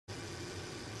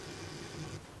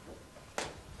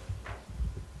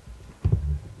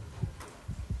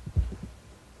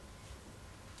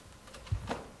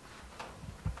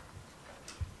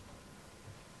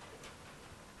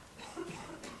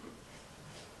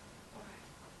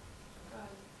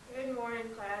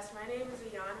my name is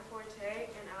Ayanna Fourte,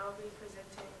 and I'll be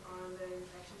presenting on the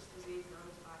infectious disease known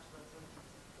as botulism.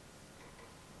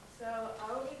 So I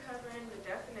will be covering the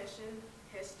definition,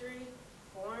 history,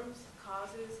 forms,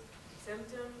 causes,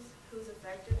 symptoms, who's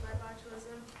affected by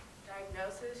botulism,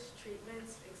 diagnosis,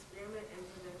 treatments, experiment, and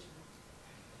prevention.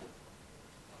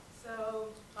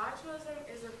 So botulism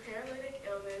is a paralytic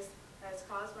illness that's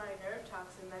caused by a nerve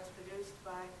toxin that's produced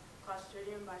by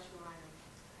Clostridium botulinum.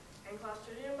 And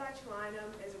Clostridium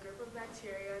botulinum is a group of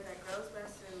bacteria that grows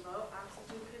best in low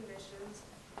oxygen conditions,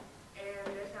 and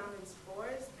they're found in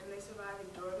spores, and they survive in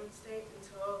dormant state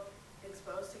until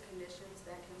exposed to conditions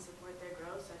that can support their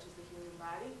growth, such as the human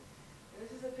body. And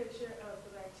this is a picture of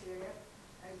the bacteria.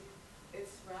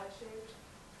 It's rod-shaped.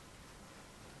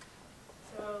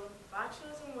 So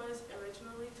botulism was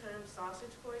originally termed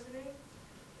sausage poisoning.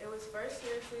 It was first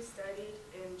seriously studied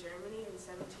in Germany in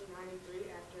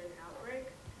 1793 after an outbreak.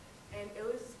 And it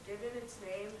was given its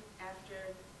name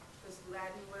after this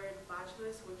Latin word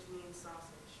botulus, which means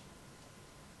sausage.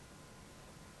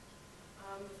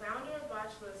 The founder of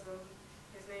botulism,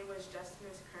 his name was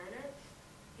Justinus Kerner.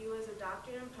 He was a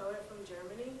doctor and poet from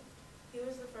Germany. He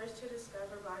was the first to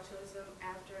discover botulism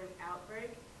after an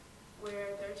outbreak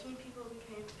where 13 people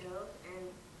became ill and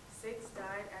 6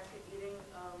 died after eating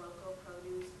local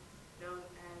produce known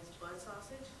as blood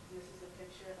sausage. And this is a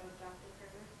picture of Dr.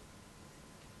 Kerner.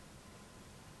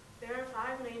 There are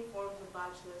 5 main forms of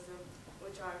botulism,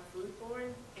 which are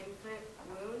foodborne, infant,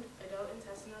 wound, adult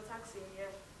intestinal toxemia,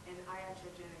 and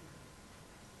iatrogenic.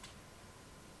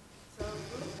 So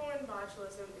foodborne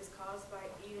botulism is caused by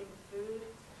eating food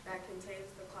that contains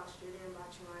the Clostridium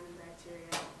botulinum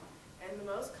bacteria. And the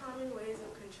most common ways of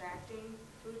contracting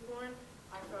foodborne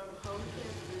are from home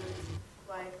canned foods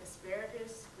like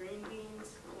asparagus, green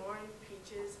beans, corn,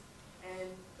 peaches, and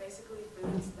basically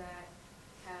foods that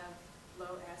have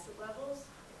low acid levels.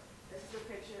 This is a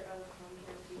picture of home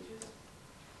canned peaches.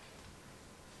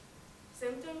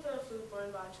 Symptoms of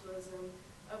foodborne botulism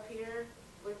appear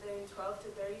within 12 to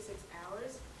 36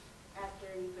 hours after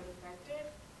you've been infected.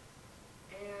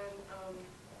 And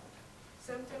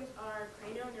symptoms are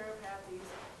cranial neuropathies,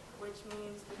 which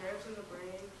means the nerves in the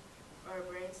brain or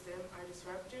brainstem are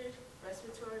disrupted,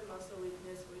 respiratory muscle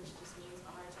weakness, which just means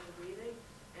a hard time breathing,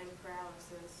 and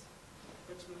paralysis,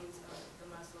 which means the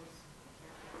muscles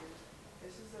can't breathe.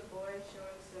 This is a boy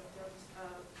showing symptoms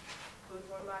of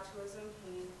foodborne botulism.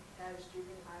 He has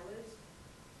drooping eyelids.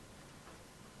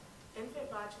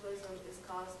 Infant botulism is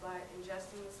caused by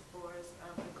ingesting the spores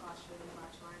of the Clostridium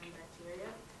botulinum bacteria.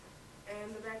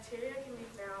 And the bacteria can be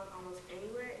found almost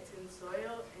anywhere. It's in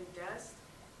soil and dust.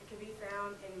 It can be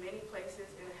found in many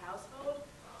places in a household,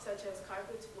 such as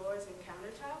carpets, floors, and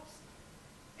countertops.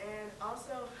 And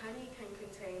also, honey can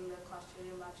contain the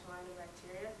Clostridium botulinum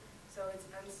bacteria, so it's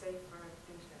unsafe for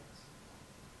infants.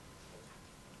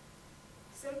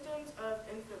 Symptoms of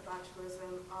infant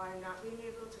botulism are not being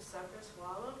able to suck or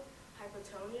swallow,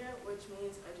 hypotonia, which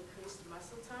means a decreased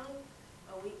muscle tone,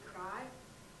 a weak cry,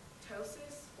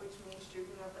 ptosis, which means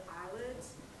drooping of the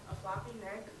eyelids, a floppy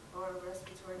neck, or a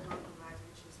respiratory compromise,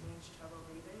 which just means trouble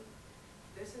breathing.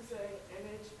 This is an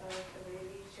image of a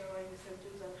baby showing the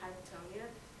symptoms of hypotonia.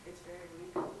 It's very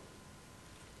weak.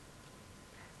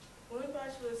 Wound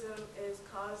botulism is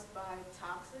caused by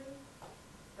toxin,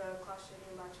 the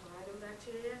Clostridium botulinum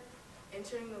bacteria,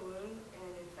 entering the wound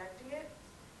and infecting it.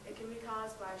 It can be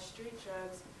caused by street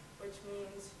drugs, which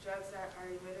means drugs that are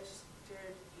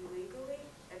administered illegally,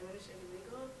 and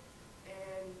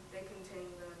they contain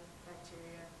the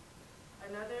bacteria.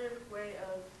 Another way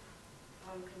of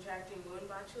contracting wound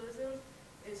botulism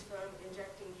is from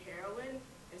injecting heroin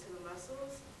into the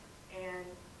muscles, and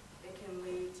it can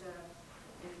lead to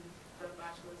the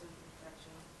botulism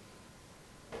infection.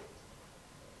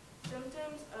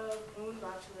 Symptoms of wound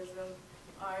botulism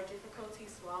are difficulty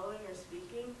swallowing or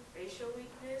speaking, facial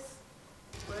weakness,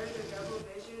 blurred or double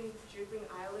vision, drooping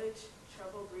eyelids,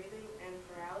 trouble breathing, and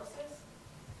paralysis.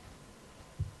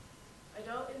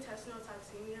 Adult intestinal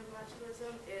toxemia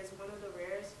botulism is one of the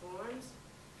rarest forms.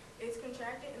 It's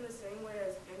contracted in the same way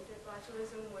as infant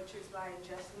botulism, which is by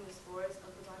ingesting the spores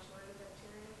of the botulinum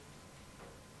bacteria.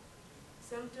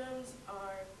 Symptoms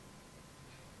are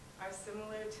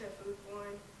similar to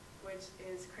foodborne, which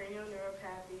is cranial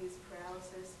neuropathies,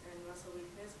 paralysis, and muscle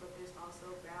weakness, but there's also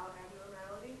bowel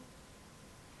abnormality.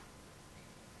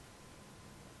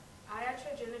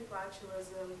 Iatrogenic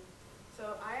botulism.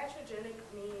 So iatrogenic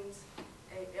means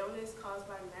an illness caused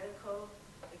by medical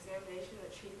examination or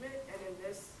treatment, and in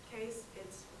this case,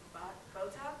 it's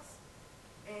Botox.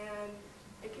 And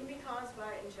it can be caused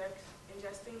by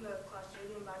ingesting the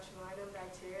Clostridium botulinum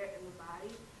bacteria in the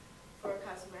body for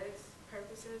cosmetic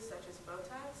purposes, such as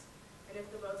Botox. And if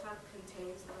the Botox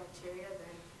contains the bacteria,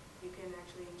 then you can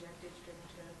actually inject it straight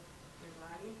into your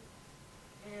body.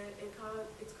 And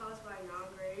it's caused by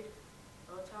non-grade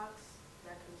Botox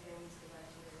that contains the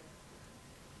bacteria.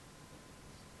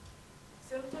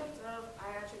 Symptoms of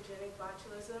iatrogenic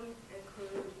botulism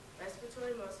include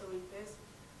respiratory muscle weakness,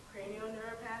 cranial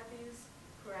neuropathies,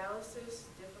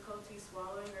 paralysis, difficulty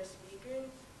swallowing or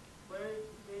speaking, blurred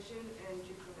vision, and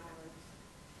drooping eyelids.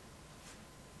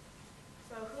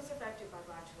 So who's affected by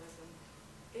botulism?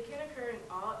 It can occur in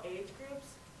all age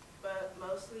groups, but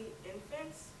mostly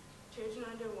infants. Children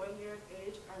under 1 year of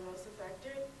age are most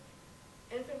affected.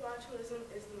 Infant botulism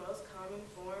is the most common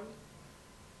form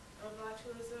of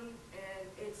botulism, and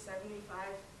it's 75%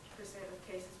 of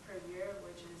cases per year,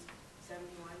 which is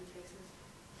 71 cases.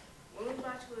 Wound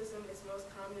botulism is most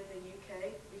common in the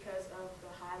UK because of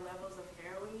the high levels of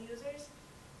heroin users,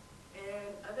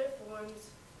 and other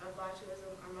forms of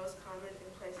botulism are most common in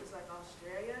places like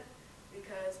Australia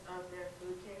because of their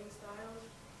food canning styles.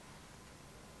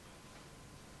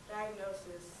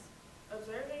 Diagnosis.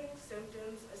 Observing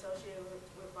symptoms associated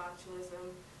with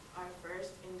botulism are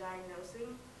first in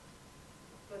diagnosing,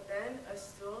 but then a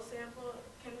stool sample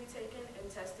can be taken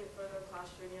and tested for the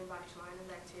Clostridium botulinum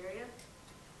bacteria.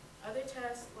 Other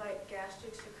tests like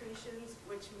gastric secretions,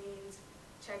 which means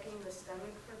checking the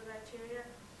stomach for the bacteria,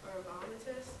 or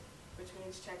vomitus, which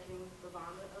means checking the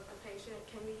vomit of the patient,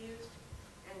 can be used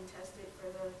and tested for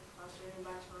the Clostridium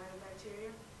botulinum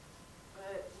bacteria.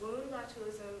 But wound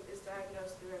botulism is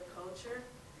diagnosed through a culture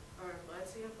or a blood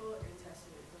sample and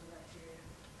tested for the bacteria.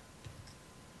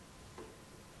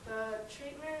 The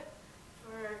treatment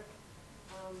for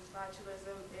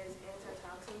botulism is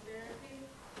antitoxin therapy.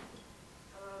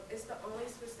 It's the only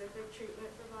specific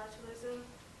treatment for botulism.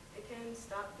 It can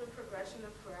stop the progression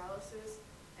of paralysis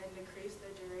and decrease the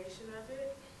duration of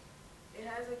it. It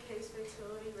has a case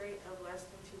fatality rate of less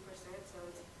than 2%, so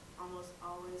it's almost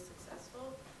always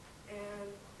successful.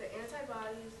 And the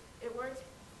antibodies, it works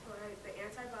like the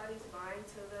antibodies bind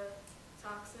to the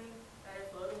toxin that are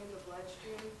floating in the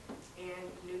bloodstream and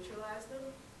neutralize them.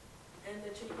 And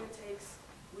the treatment takes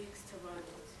weeks to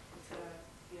months to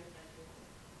be effective.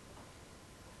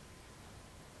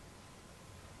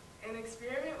 An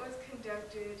experiment was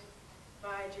conducted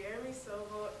by Jeremy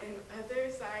Sobel and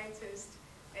other scientists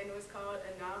and was called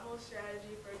a novel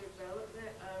strategy for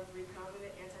development of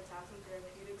recombinant antitoxin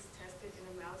therapeutics tested in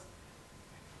a mouse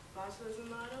botulism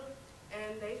model.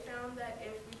 And they found that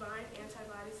if we bind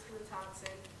antibodies to the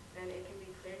toxin, then it can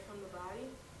be cleared from the body.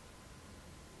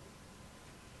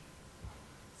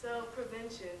 So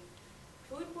prevention.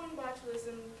 Foodborne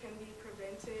botulism can be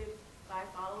prevented by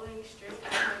following strict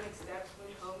hygienic steps when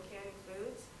home canning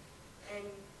foods, and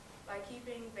by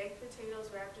keeping baked potatoes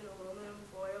wrapped in aluminum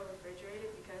foil refrigerated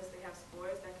because they have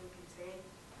spores that can contain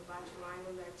the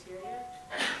botulinum bacteria,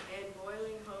 and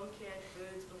boiling home canned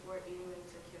foods before eating them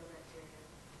to kill bacteria.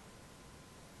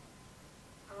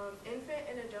 Infant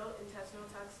and adult intestinal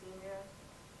toxemia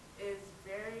is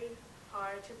very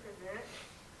hard to prevent.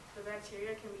 The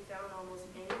bacteria can be found almost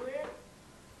anywhere,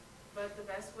 but the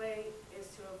best way is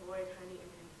to avoid honey in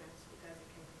infants because it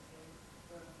can contain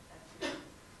the bacteria.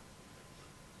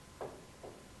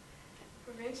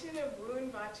 Prevention of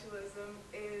wound botulism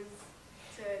is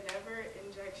to never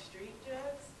inject street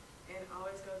drugs and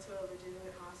always go to a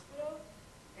legitimate hospital.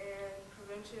 And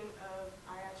prevention of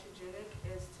iatrogenic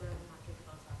is to not get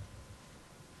Botox.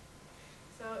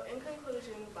 So in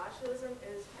conclusion, botulism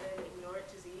is an ignored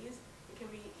disease. It can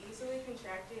be easily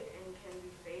contracted and can be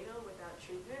fatal without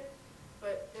treatment,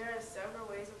 but there are several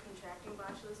ways of contracting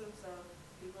botulism, so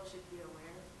people should be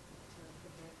aware to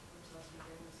prevent themselves from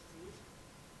getting this disease.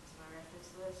 It's my reference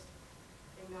list.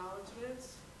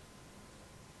 Acknowledgements.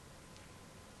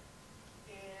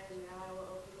 And now I will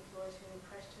open the floor to any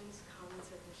questions, comments,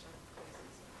 or constructive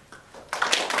criticism.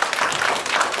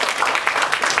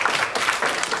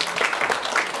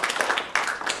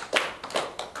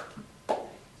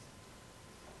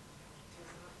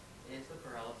 Is the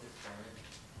paralysis permanent?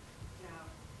 No.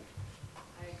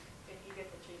 If you get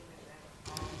the treatment, then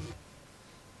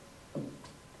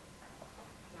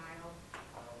denial.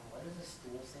 What is a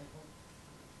stool sample?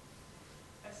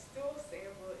 A stool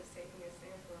sample is taking a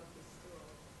sample of the stool,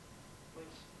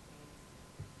 which means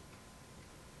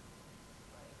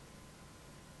like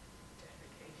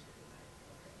defecation, like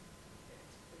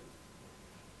it's food.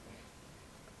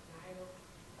 Denial.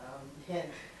 And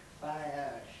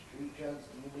by street drugs,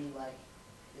 do you mean like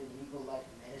illegal like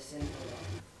medicine or like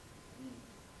weed?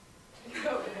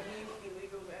 No, it means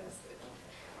illegal medicine.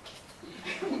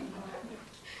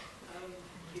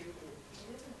 You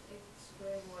didn't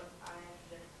explain what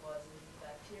iron was in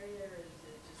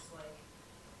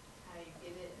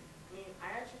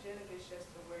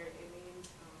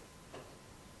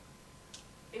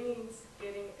it means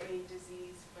getting a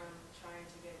disease from trying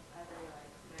to get other like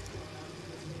medical help in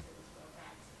this case it was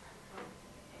Botox.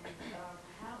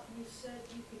 How, you said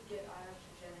you could get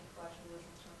iatrogenic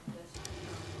botulism from this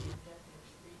injecting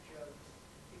street drugs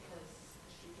because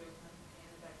the street drugs have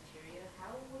antibacteria.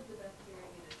 How would the bacteria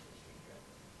get into the street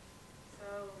drugs? So,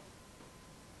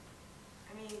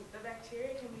 I mean, the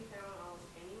bacteria can be found almost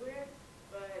anywhere,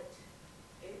 but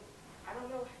I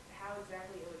don't know how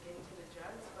exactly it would get into the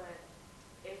drugs, but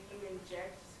if you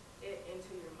inject it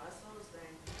into your muscles, then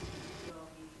you'll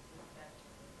be infected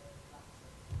with the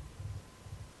toxin.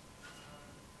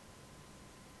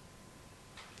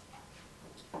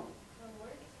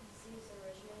 Where does the disease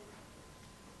originate?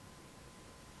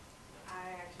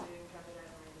 I actually didn't cover that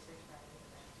in my research, but I did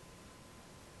that.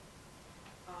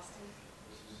 Austin,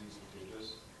 Is this disease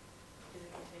contagious? is it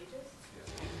contagious? Yes.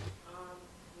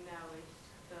 No,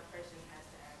 the person has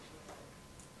to actually like,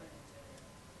 put it into their.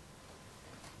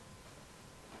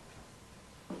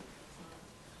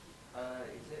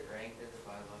 Is it ranked as a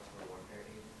biological warfare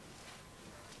agent?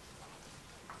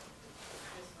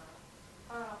 This one.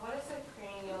 What is a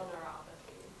cranial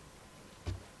neuropathy?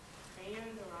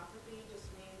 Cranial neuropathy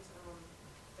just means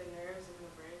the nerves in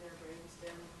the brain or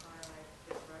brainstem are like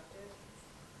disrupted.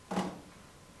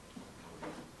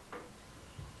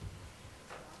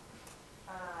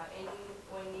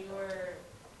 When you were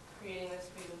creating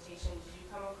this presentation, did you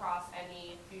come across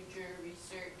any future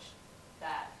research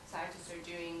that scientists are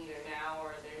doing either now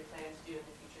or they're planning to do in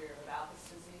the future about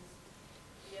this disease?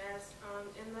 Yes,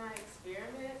 in that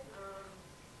experiment,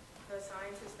 the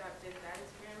scientists that did that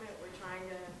experiment were trying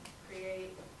to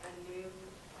create a new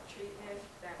treatment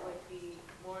that would be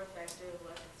more effective,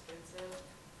 less expensive,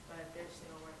 but they're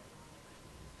still working on it.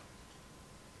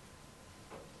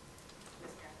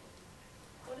 Miss Catherine.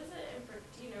 What is it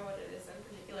do you know what it is in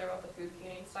particular about the food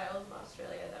canning styles in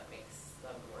Australia that makes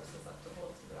them more susceptible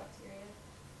to the bacteria?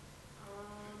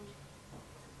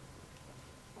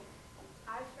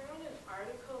 I found an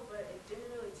article, but it didn't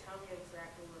really tell me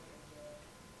exactly what